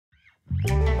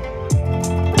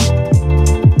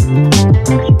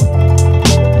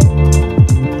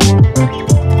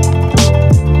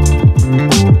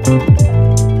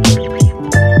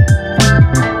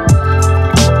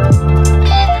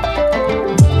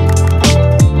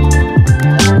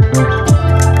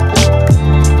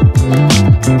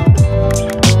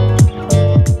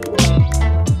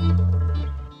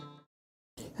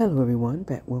Hello everyone,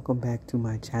 welcome back to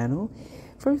my channel.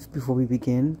 First, before we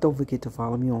begin, don't forget to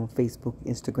follow me on Facebook,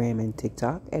 Instagram, and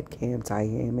TikTok at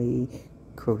Handmade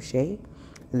Crochet.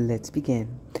 Let's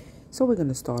begin. So we're going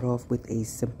to start off with a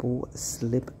simple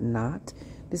slip knot.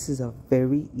 This is a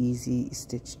very easy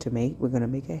stitch to make. We're going to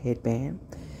make a headband.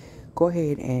 Go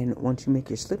ahead and once you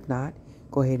make your slip knot,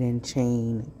 go ahead and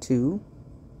chain 2.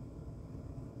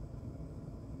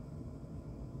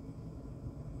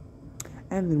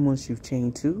 And then once you've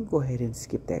chained 2, go ahead and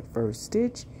skip that first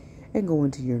stitch and go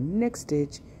into your next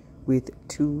stitch with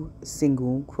 2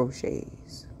 single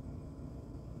crochets.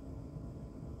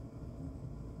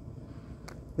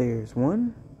 There's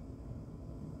 1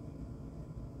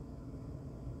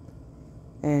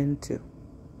 and 2.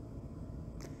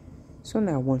 So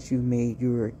now once you've made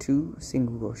your 2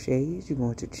 single crochets, you're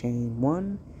going to chain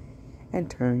 1 and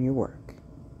turn your work.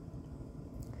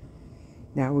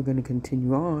 Now we're going to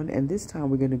continue on, and this time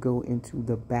we're going to go into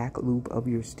the back loop of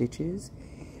your stitches.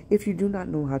 If you do not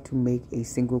know how to make a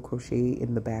single crochet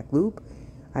in the back loop,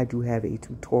 I do have a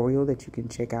tutorial that you can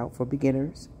check out for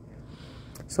beginners.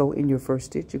 So in your first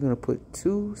stitch, you're going to put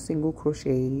 2 single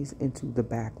crochets into the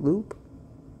back loop.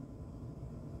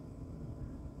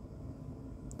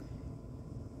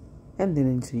 And then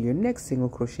into your next single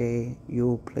crochet,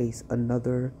 you'll place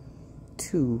another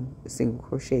 2 single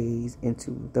crochets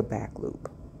into the back loop.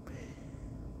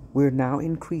 We're now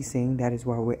increasing, that is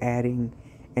why we're adding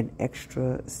an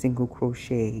extra single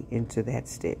crochet into that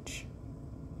stitch.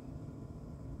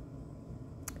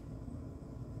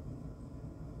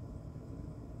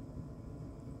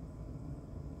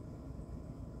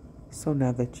 So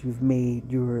now that you've made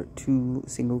your 2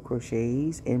 single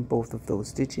crochets in both of those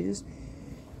stitches,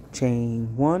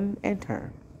 chain 1 and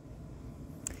turn.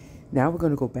 Now we're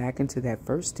going to go back into that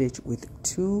first stitch with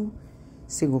 2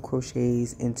 single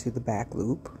crochets into the back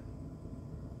loop.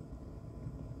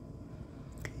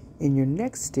 In your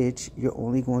next stitch, you're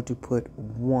only going to put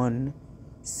 1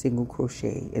 single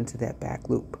crochet into that back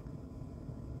loop.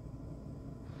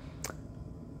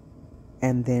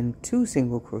 And then 1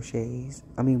 single crochet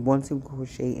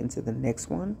into the next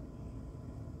one.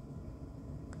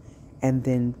 And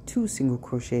then 2 single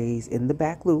crochets in the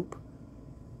back loop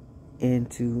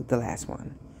into the last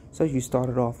one. So you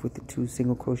started off with the 2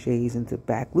 single crochets into the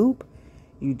back loop.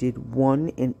 You did 1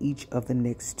 in each of the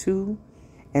next 2,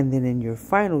 and then in your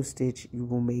final stitch you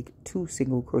will make 2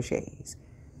 single crochets.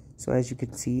 So as you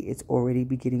can see, it's already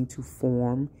beginning to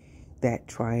form that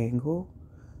triangle.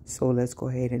 So let's go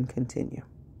ahead and continue.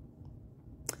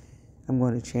 I'm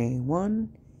going to chain 1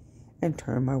 and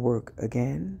turn my work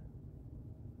again.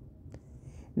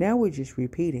 Now we're just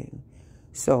repeating.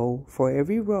 So for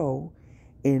every row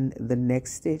in the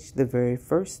next stitch, the very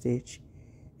first stitch,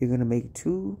 you're going to make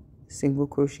 2 single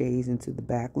crochets into the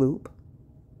back loop.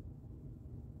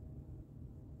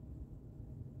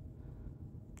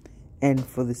 And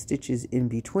for the stitches in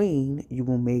between, you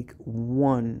will make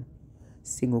 1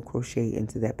 single crochet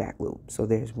into that back loop. So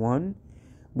there's 1.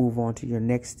 Move on to your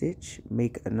next stitch,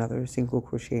 make another single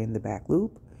crochet in the back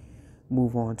loop.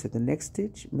 Move on to the next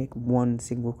stitch, make 1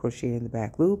 single crochet in the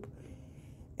back loop.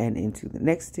 And into the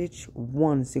next stitch,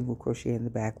 1 single crochet in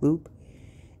the back loop.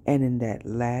 And in that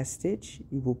last stitch,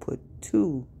 you will put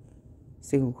 2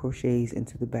 single crochets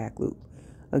into the back loop.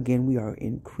 Again, we are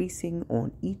increasing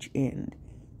on each end.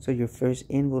 So your first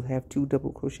end will have 2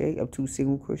 single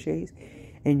crochets,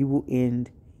 and you will end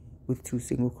with 2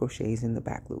 single crochets in the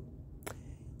back loop.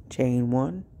 Chain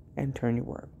 1 and turn your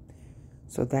work.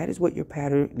 So that is what your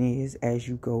pattern is as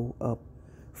you go up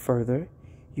further.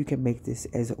 You can make this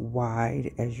as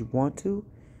wide as you want to.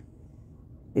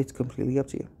 It's completely up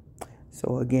to you.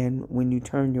 So again, when you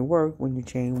turn your work, when you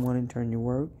chain 1 and turn your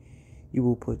work, you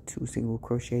will put 2 single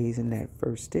crochets in that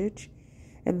first stitch,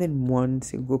 and then 1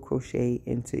 single crochet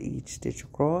into each stitch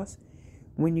across.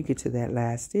 When you get to that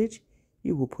last stitch,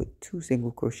 you will put 2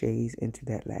 single crochets into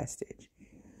that last stitch.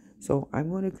 So I'm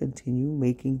going to continue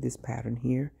making this pattern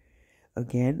here.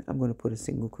 Again, I'm going to put a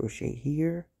single crochet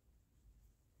here,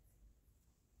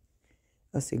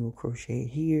 a single crochet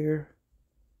here,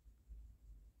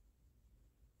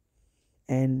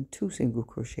 and 2 single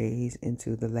crochets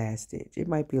into the last stitch. It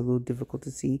might be a little difficult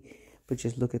to see, but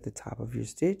just look at the top of your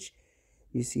stitch.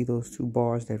 You see those 2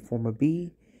 bars that form a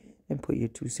B, and put your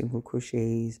 2 single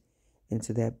crochets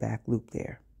into that back loop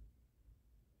there.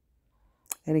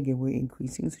 And again, we're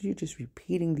increasing, so you're just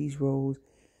repeating these rows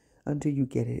until you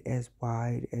get it as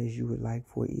wide as you would like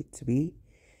for it to be.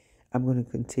 I'm going to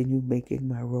continue making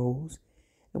my rows,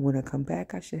 and when I come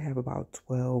back, I should have about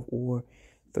 12 or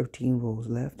 13 rows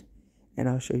left, and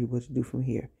I'll show you what to do from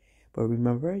here. But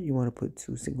remember, you want to put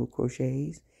 2 single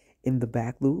crochets in the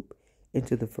back loop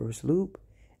into the first loop,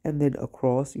 and then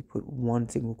across you put 1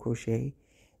 single crochet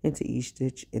into each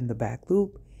stitch in the back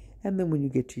loop, and then when you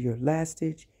get to your last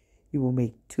stitch, you will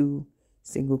make 2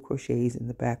 single crochets in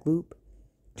the back loop,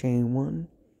 chain 1,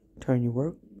 turn your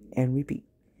work, and repeat.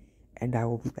 And I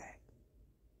will be back.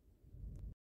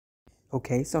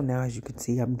 Okay, so now as you can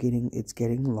see, it's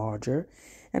getting larger,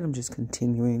 and I'm just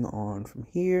continuing on from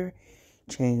here.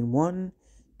 Chain 1,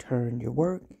 turn your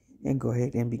work, and go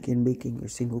ahead and begin making your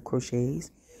single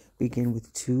crochets. Begin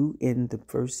with 2 in the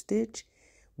first stitch,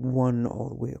 1 all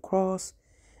the way across,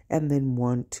 and then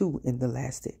 1, 2 in the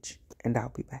last stitch, and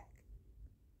I'll be back.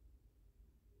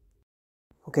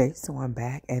 Okay, so I'm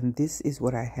back, and this is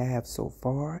what I have so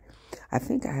far. I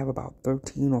think I have about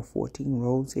 13 or 14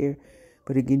 rows here,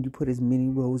 but again, you put as many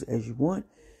rows as you want,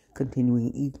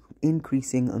 continuing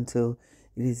increasing until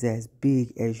it is as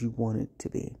big as you want it to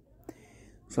be.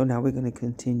 So now we're going to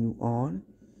continue on.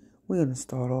 We're going to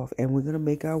start off, and we're going to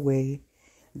make our way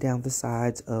down the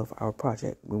sides of our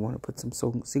project. We want to put some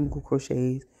single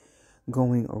crochets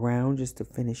going around just to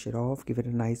finish it off, give it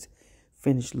a nice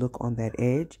finished look on that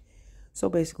edge. So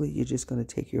basically, you're just going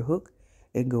to take your hook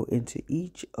and go into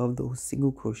each of those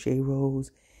single crochet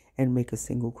rows and make a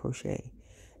single crochet.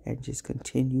 And just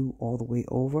continue all the way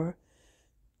over.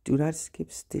 Do not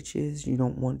skip stitches. You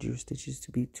don't want your stitches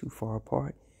to be too far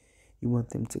apart. You want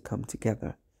them to come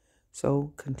together.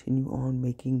 So continue on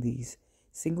making these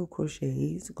single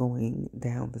crochets going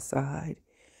down the side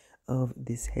of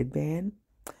this headband.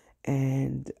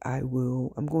 And I'm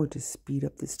going to speed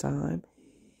up this time.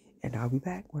 And I'll be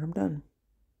back when I'm done.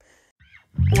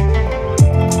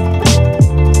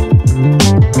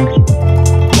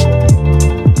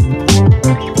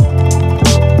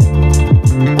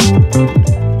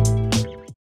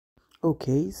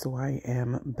 Okay, so I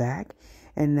am back,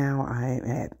 and now I am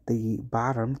at the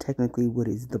bottom, technically what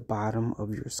is the bottom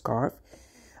of your scarf.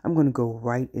 I'm going to go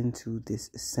right into this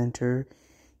center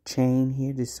chain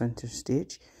here, this center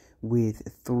stitch with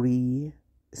 3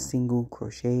 single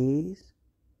crochets.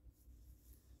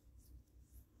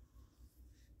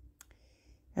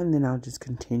 And then I'll just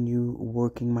continue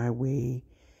working my way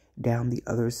down the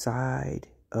other side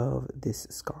of this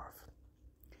scarf.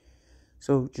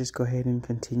 So just go ahead and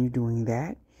continue doing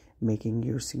that, making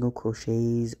your single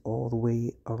crochets all the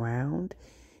way around.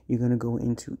 You're going to go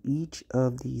into each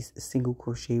of these single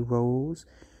crochet rows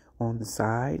on the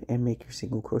side and make your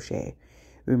single crochet.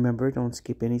 Remember, don't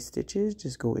skip any stitches.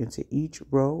 Just go into each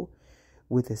row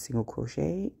with a single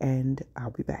crochet, and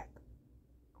I'll be back.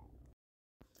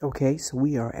 Okay, so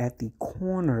we are at the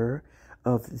corner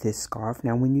of this scarf.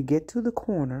 Now, when you get to the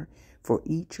corner, for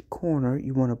each corner,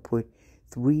 you want to put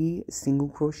 3 single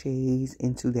crochets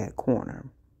into that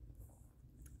corner.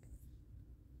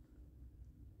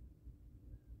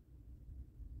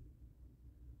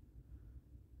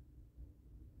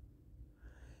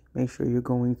 Make sure you're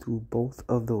going through both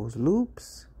of those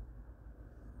loops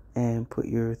and put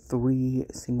your 3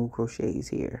 single crochets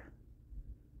here.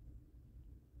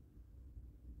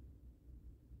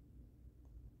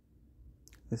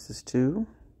 This is 2.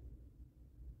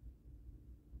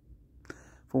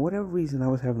 For whatever reason, I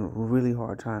was having a really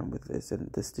hard time with this,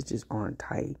 and the stitches aren't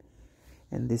tight.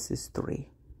 And this is 3.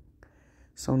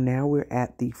 So now we're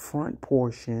at the front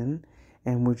portion,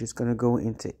 and we're just going to go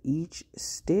into each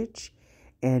stitch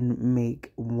and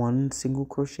make 1 single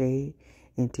crochet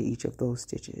into each of those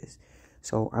stitches.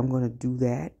 So I'm going to do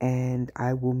that, and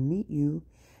I will meet you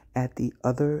at the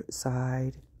other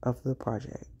side of the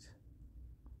project.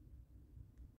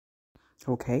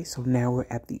 Okay, so now we're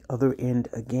at the other end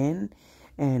again.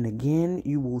 And again,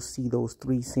 you will see those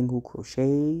 3 single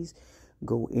crochets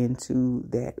go into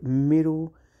that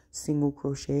middle single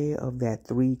crochet of that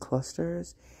 3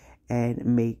 clusters and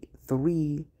make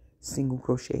 3 single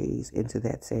crochets into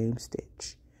that same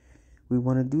stitch. We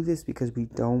want to do this because we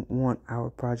don't want our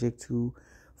project to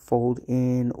fold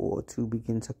in or to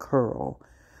begin to curl.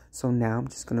 So now I'm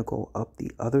just going to go up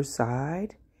the other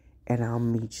side, and I'll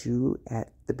meet you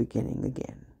at the beginning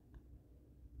again.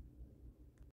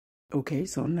 Okay,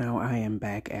 so now I am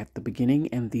back at the beginning,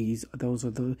 and those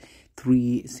are the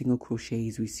 3 single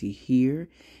crochets we see here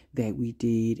that we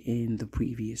did in the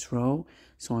previous row.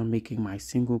 So I'm making my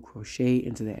single crochet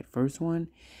into that first one,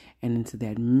 and into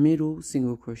that middle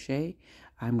single crochet,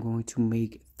 I'm going to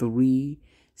make 3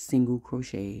 single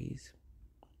crochets.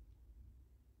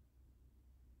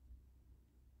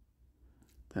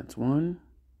 That's 1,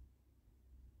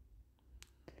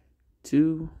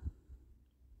 2,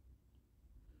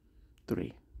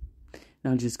 3.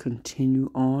 Now just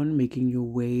continue on making your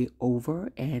way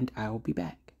over and I'll be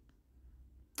back.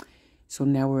 So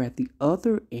now we're at the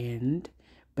other end,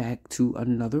 back to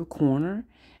another corner,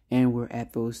 and we're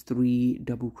at those 3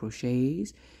 double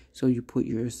crochets. So you put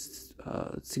your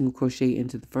single crochet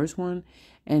into the first one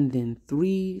and then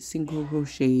 3 single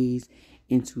crochets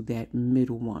into that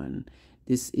middle one.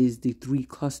 This is the 3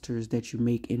 clusters that you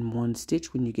make in one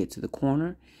stitch when you get to the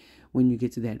corner. When you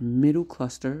get to that middle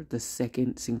cluster, the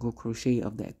second single crochet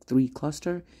of that 3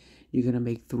 cluster, you're going to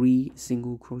make 3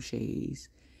 single crochets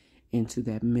into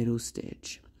that middle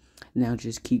stitch. Now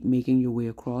just keep making your way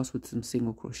across with some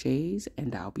single crochets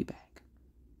and I'll be back.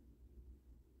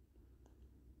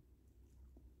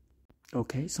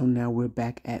 Okay, so now we're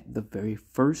back at the very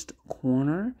first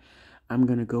corner. I'm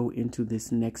going to go into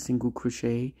this next single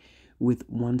crochet with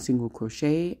 1 single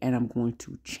crochet and I'm going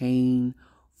to chain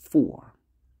 4.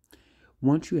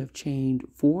 Once you have chained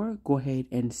 4, go ahead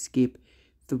and skip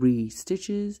 3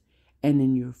 stitches, and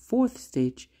in your 4th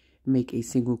stitch, make a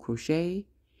single crochet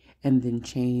and then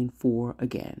chain 4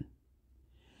 again.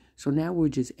 So now we're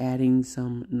just adding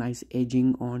some nice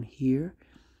edging on here.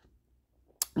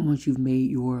 Once you've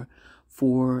made your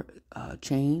 4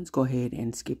 chains, go ahead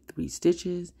and skip 3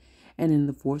 stitches, and in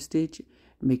the 4th stitch,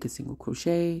 make a single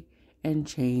crochet and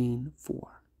chain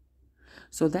 4.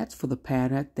 So that's for the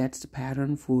pattern. That's the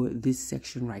pattern for this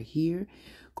section right here.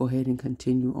 Go ahead and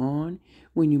continue on.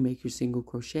 When you make your single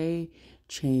crochet,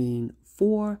 chain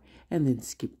 4 and then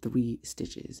skip 3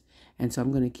 stitches. And so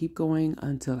I'm going to keep going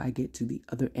until I get to the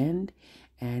other end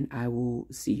and I will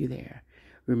see you there.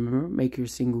 Remember, make your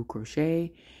single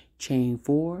crochet, chain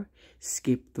 4,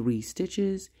 skip 3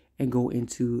 stitches and go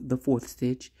into the 4th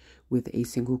stitch with a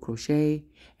single crochet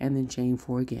and then chain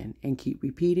 4 again and keep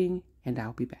repeating and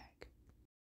I'll be back.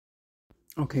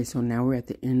 Okay, so now we're at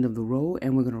the end of the row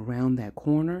and we're going to round that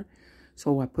corner.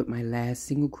 So I put my last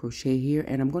single crochet here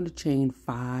and I'm going to chain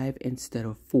 5 instead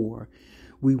of 4.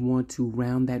 We want to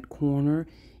round that corner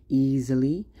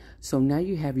easily. So now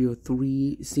you have your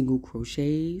 3 single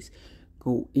crochets.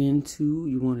 Go into,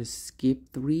 you want to skip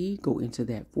 3, go into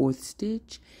that 4th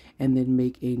stitch and then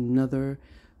make another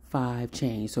 5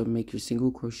 chains. So make your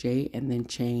single crochet and then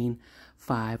chain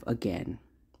 5 again.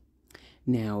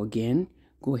 Now again,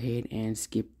 go ahead and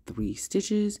skip 3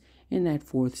 stitches. In that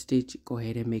 4th stitch, go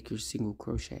ahead and make your single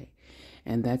crochet.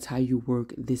 And that's how you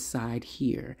work this side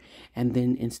here. And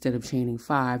then instead of chaining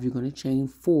 5, you're going to chain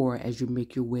 4 as you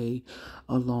make your way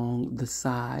along the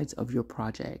sides of your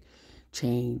project.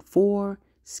 Chain 4,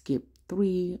 skip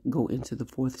 3, go into the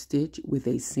 4th stitch with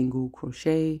a single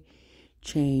crochet,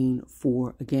 chain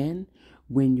 4 again.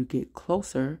 When you get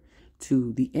closer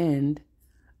to the end,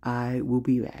 I will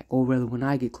be back, or rather when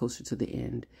I get closer to the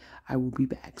end, I will be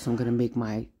back. So I'm going to make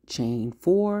my chain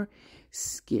 4,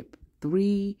 skip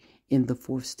 3, in the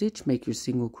 4th stitch, make your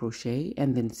single crochet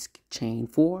and then chain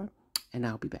 4 and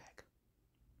I'll be back.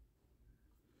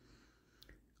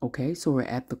 Okay, so we're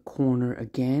at the corner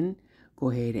again. Go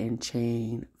ahead and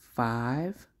chain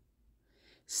 5,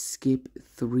 skip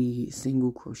 3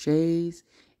 single crochets.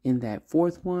 In that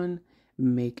 4th one,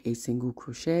 make a single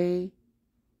crochet,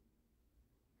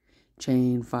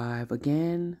 chain 5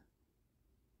 again,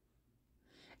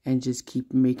 and just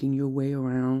keep making your way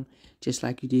around just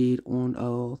like you did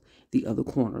on the other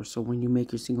corner. So when you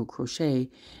make your single crochet,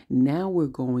 now we're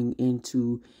going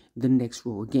into the next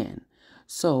row again.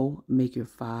 So make your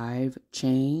 5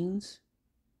 chains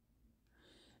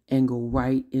and go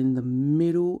right in the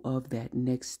middle of that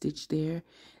next stitch there,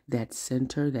 that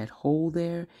center, that hole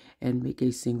there, and make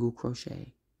a single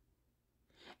crochet.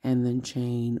 And then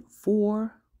chain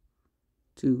 4,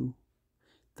 2,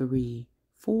 3,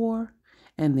 4,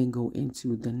 and then go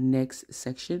into the next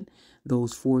section,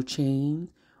 those 4 chains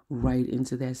right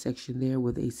into that section there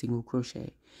with a single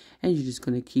crochet. And you're just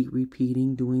going to keep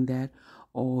repeating, doing that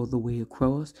all the way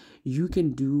across. You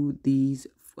can do these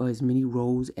as many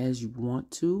rows as you want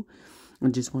to. I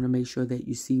just want to make sure that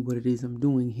you see what it is I'm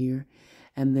doing here.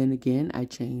 And then again, I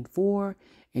chain 4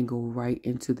 and go right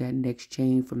into that next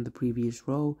chain from the previous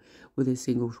row with a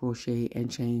single crochet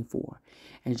and chain 4.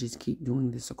 And just keep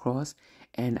doing this across,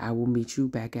 and I will meet you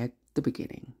back at the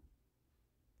beginning.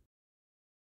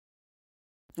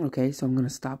 Okay, so I'm going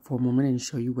to stop for a moment and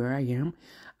show you where I am.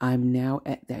 I'm now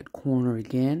at that corner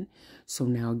again. So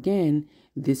now again,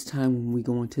 this time when we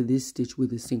go into this stitch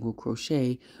with a single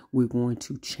crochet, we're going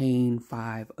to chain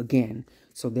 5 again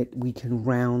so that we can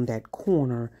round that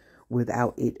corner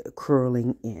without it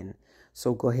curling in.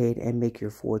 So go ahead and make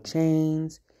your 4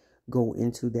 chains. Go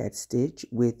into that stitch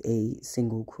with a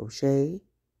single crochet.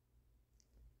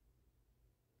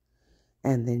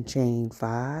 And then chain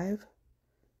 5,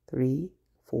 3,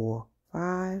 4,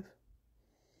 5,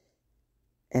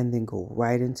 and then go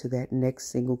right into that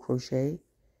next single crochet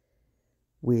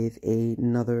with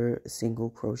another single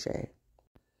crochet.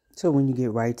 So when you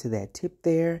get right to that tip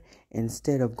there,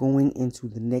 instead of going into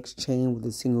the next chain with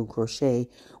a single crochet,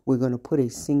 we're going to put a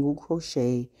single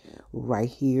crochet right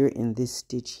here in this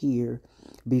stitch here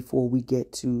before we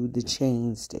get to the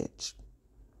chain stitch.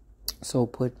 So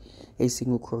put a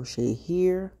single crochet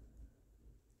here,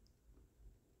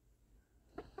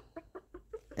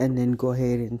 and then go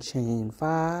ahead and chain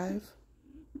 5.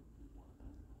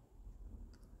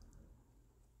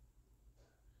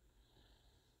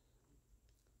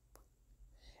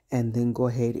 And then go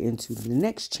ahead into the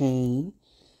next chain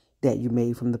that you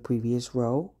made from the previous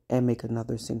row and make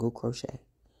another single crochet.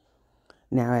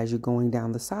 Now as you're going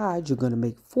down the side, you're going to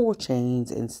make 4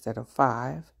 chains instead of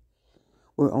 5.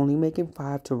 We're only making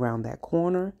 5 to round that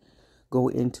corner. Go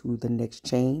into the next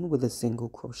chain with a single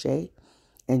crochet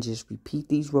and just repeat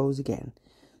these rows again.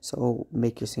 So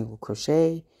make your single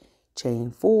crochet,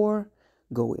 chain 4,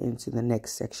 go into the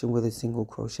next section with a single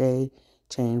crochet,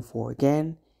 chain 4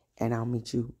 again, and I'll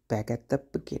meet you back at the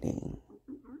beginning.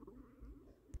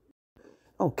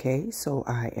 Okay, so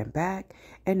I am back,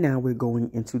 and now we're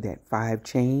going into that 5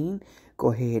 chain.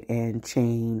 Go ahead and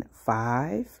chain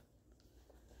 5.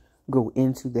 Go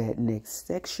into that next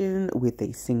section with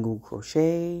a single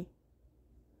crochet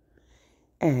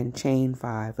and chain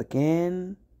 5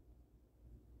 again.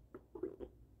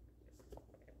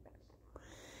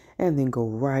 And then go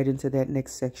right into that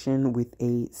next section with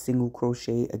a single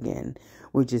crochet again.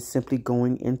 We're just simply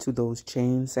going into those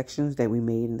chain sections that we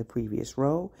made in the previous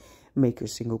row. Make your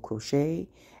single crochet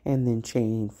and then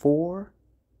chain 4.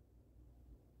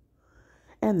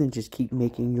 And then just keep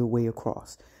making your way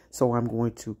across. So I'm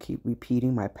going to keep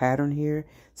repeating my pattern here.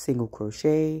 Single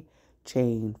crochet,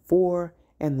 chain 4,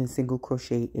 and then single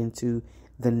crochet into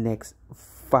the next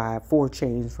 4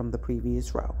 chains from the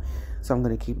previous row. So I'm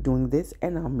going to keep doing this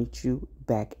and I'll meet you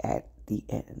back at the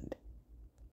end.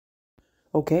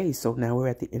 Okay, so now we're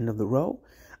at the end of the row.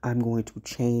 I'm going to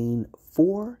chain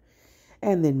 4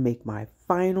 and then make my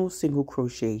final single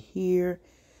crochet here.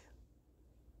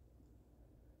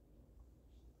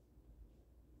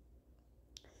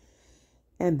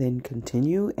 And then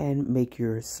continue and make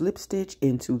your slip stitch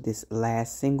into this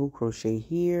last single crochet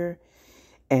here.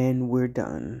 And we're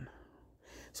done.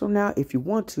 So now if you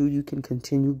want to, you can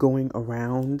continue going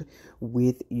around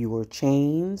with your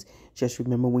chains. Just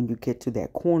remember when you get to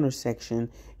that corner section,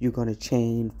 you're going to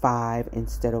chain 5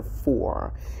 instead of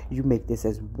 4. You make this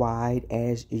as wide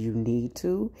as you need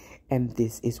to. And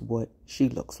this is what she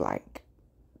looks like.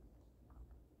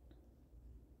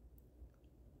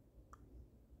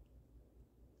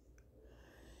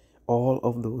 All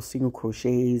of those single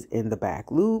crochets in the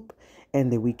back loop, and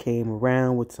then we came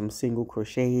around with some single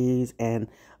crochets and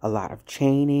a lot of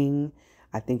chaining.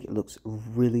 I think it looks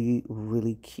really,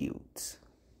 really cute.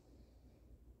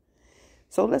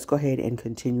 So let's go ahead and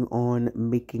continue on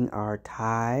making our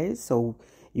ties. So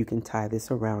you can tie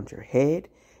this around your head.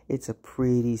 It's a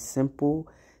pretty simple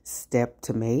step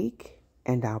to make,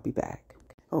 and I'll be back.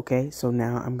 Okay, so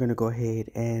now I'm going to go ahead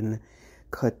and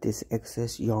cut this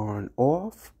excess yarn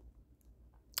off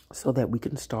so that we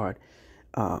can start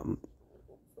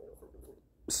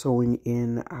sewing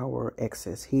in our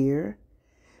excess here.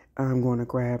 I'm going to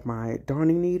grab my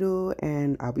darning needle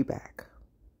and I'll be back.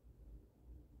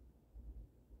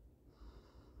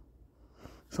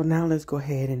 So now let's go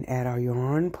ahead and add our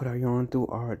yarn, put our yarn through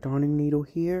our darning needle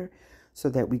here so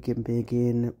that we can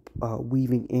begin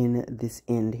weaving in this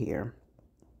end here.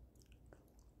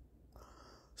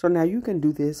 So now you can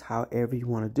do this however you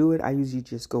want to do it. I usually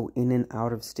just go in and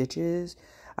out of stitches.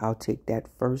 I'll take that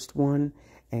first one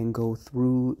and go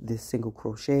through this single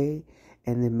crochet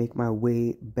and then make my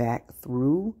way back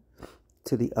through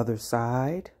to the other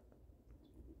side.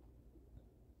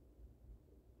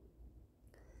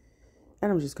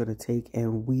 And I'm just going to take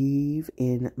and weave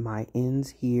in my ends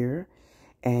here,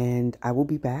 and I will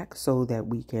be back so that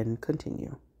we can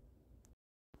continue.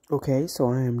 Okay, so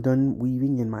I am done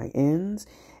weaving in my ends,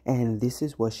 and this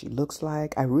is what she looks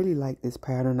like. I really like this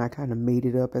pattern. I kind of made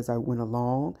it up as I went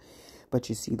along, but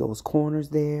you see those corners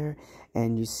there,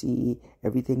 and you see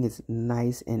everything is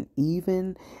nice and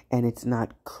even, and it's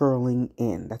not curling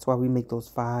in. That's why we make those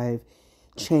 5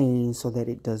 chains, so that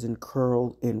it doesn't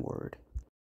curl inward.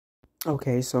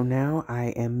 Okay, so now I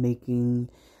am making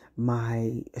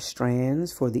my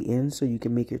strands for the end so you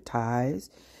can make your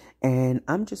ties. And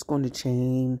I'm just going to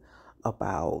chain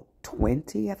about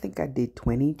 20. I think I did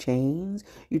 20 chains.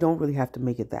 You don't really have to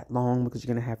make it that long because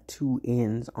you're going to have 2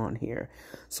 ends on here.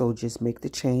 So just make the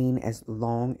chain as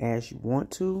long as you want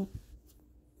to.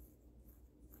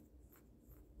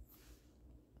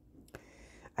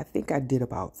 I think I did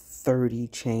about 30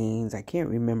 chains. I can't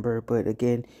remember, but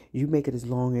again, you make it as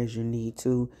long as you need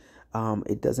to.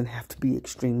 It doesn't have to be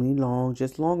extremely long,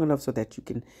 just long enough so that you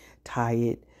can tie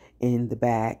it in the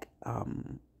back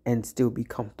and still be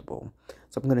comfortable.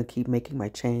 So I'm going to keep making my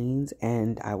chains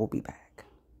and I will be back.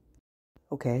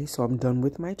 Okay, so I'm done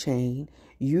with my chain.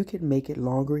 You can make it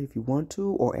longer if you want to,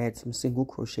 or add some single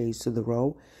crochets to the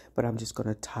row, but I'm just going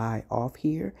to tie off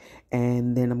here,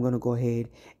 and then I'm going to go ahead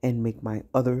and make my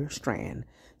other strand.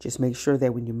 Just make sure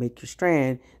that when you make your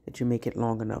strand that you make it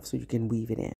long enough so you can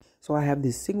weave it in. So I have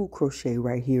this single crochet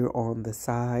right here on the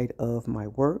side of my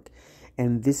work,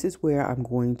 and this is where I'm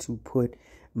going to put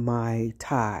my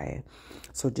tie.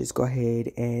 So just go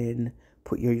ahead and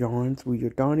put your yarn through your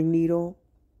darning needle.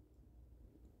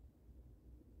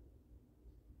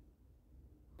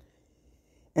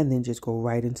 And then just go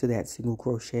right into that single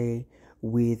crochet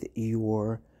with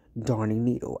your darning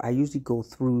needle. I usually go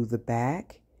through the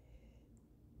back,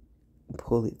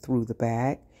 pull it through the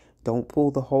back. Don't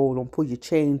pull the hole, don't pull your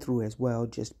chain through as well.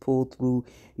 Just pull through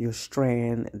your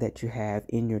strand that you have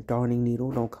in your darning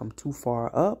needle. Don't come too far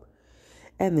up.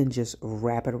 And then just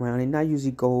wrap it around. And I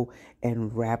usually go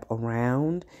and wrap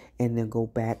around and then go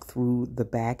back through the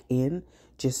back end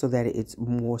just so that it's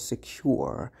more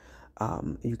secure.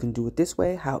 You can do it this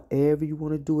way, however you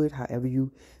want to do it, however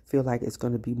you feel like it's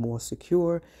going to be more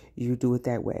secure, you do it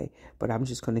that way. But I'm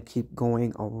just going to keep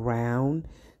going around,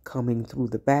 coming through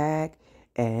the back,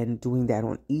 and doing that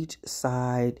on each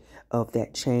side of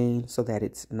that chain so that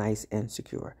it's nice and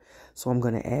secure. So I'm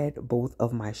going to add both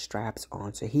of my straps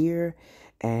onto here,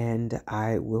 and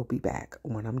I will be back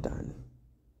when I'm done.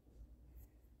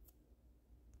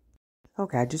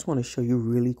 Okay, I just want to show you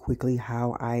really quickly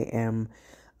how I am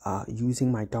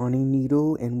using my darning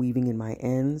needle and weaving in my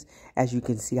ends. As you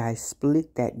can see, I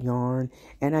split that yarn,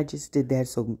 and I just did that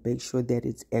so make sure that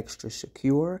it's extra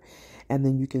secure. And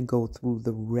then you can go through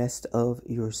the rest of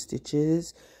your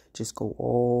stitches. Just go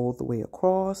all the way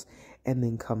across and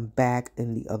then come back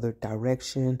in the other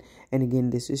direction. And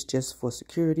again, this is just for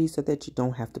security so that you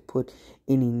don't have to put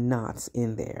any knots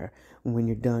in there. When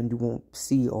you're done, you won't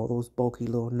see all those bulky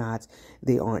little knots.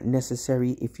 They aren't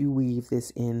necessary if you weave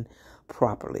this in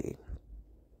properly.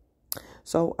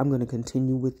 So I'm going to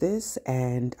continue with this,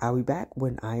 and I'll be back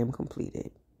when I am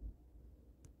completed.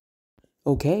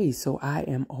 Okay, so I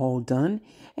am all done,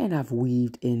 and I've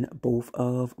weaved in both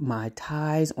of my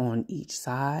ties on each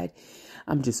side.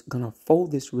 I'm just going to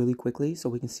fold this really quickly so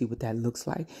we can see what that looks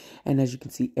like. And as you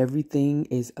can see, everything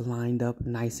is lined up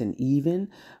nice and even.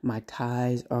 My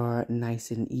ties are nice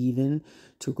and even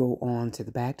to go on to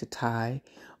the back, to tie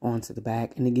onto the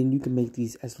back. And again, you can make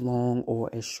these as long or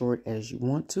as short as you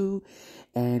want to.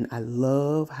 And I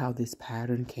love how this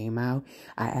pattern came out.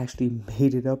 I actually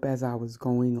made it up as I was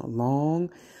going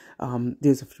along.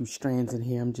 There's a few strands in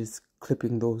here. I'm just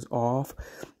clipping those off,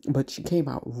 but she came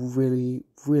out really,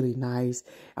 really nice.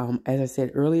 As I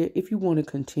said earlier, if you want to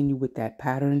continue with that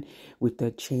pattern, with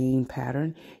the chain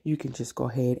pattern, you can just go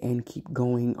ahead and keep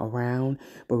going around.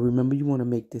 But remember, you want to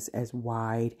make this as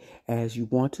wide as you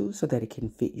want to so that it can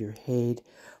fit your head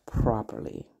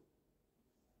properly.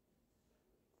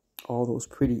 All those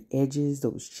pretty edges,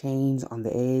 those chains on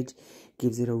the edge,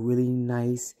 gives it a really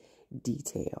nice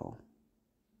detail.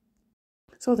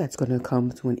 So that's going to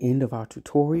come to an end of our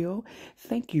tutorial.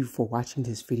 Thank you for watching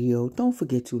this video. Don't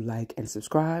forget to like and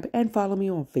subscribe, and follow me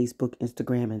on Facebook,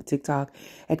 Instagram, and TikTok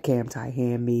at Camtai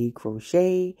Handmade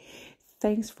Crochet.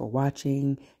 Thanks for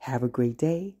watching. Have a great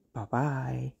day.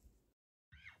 Bye-bye.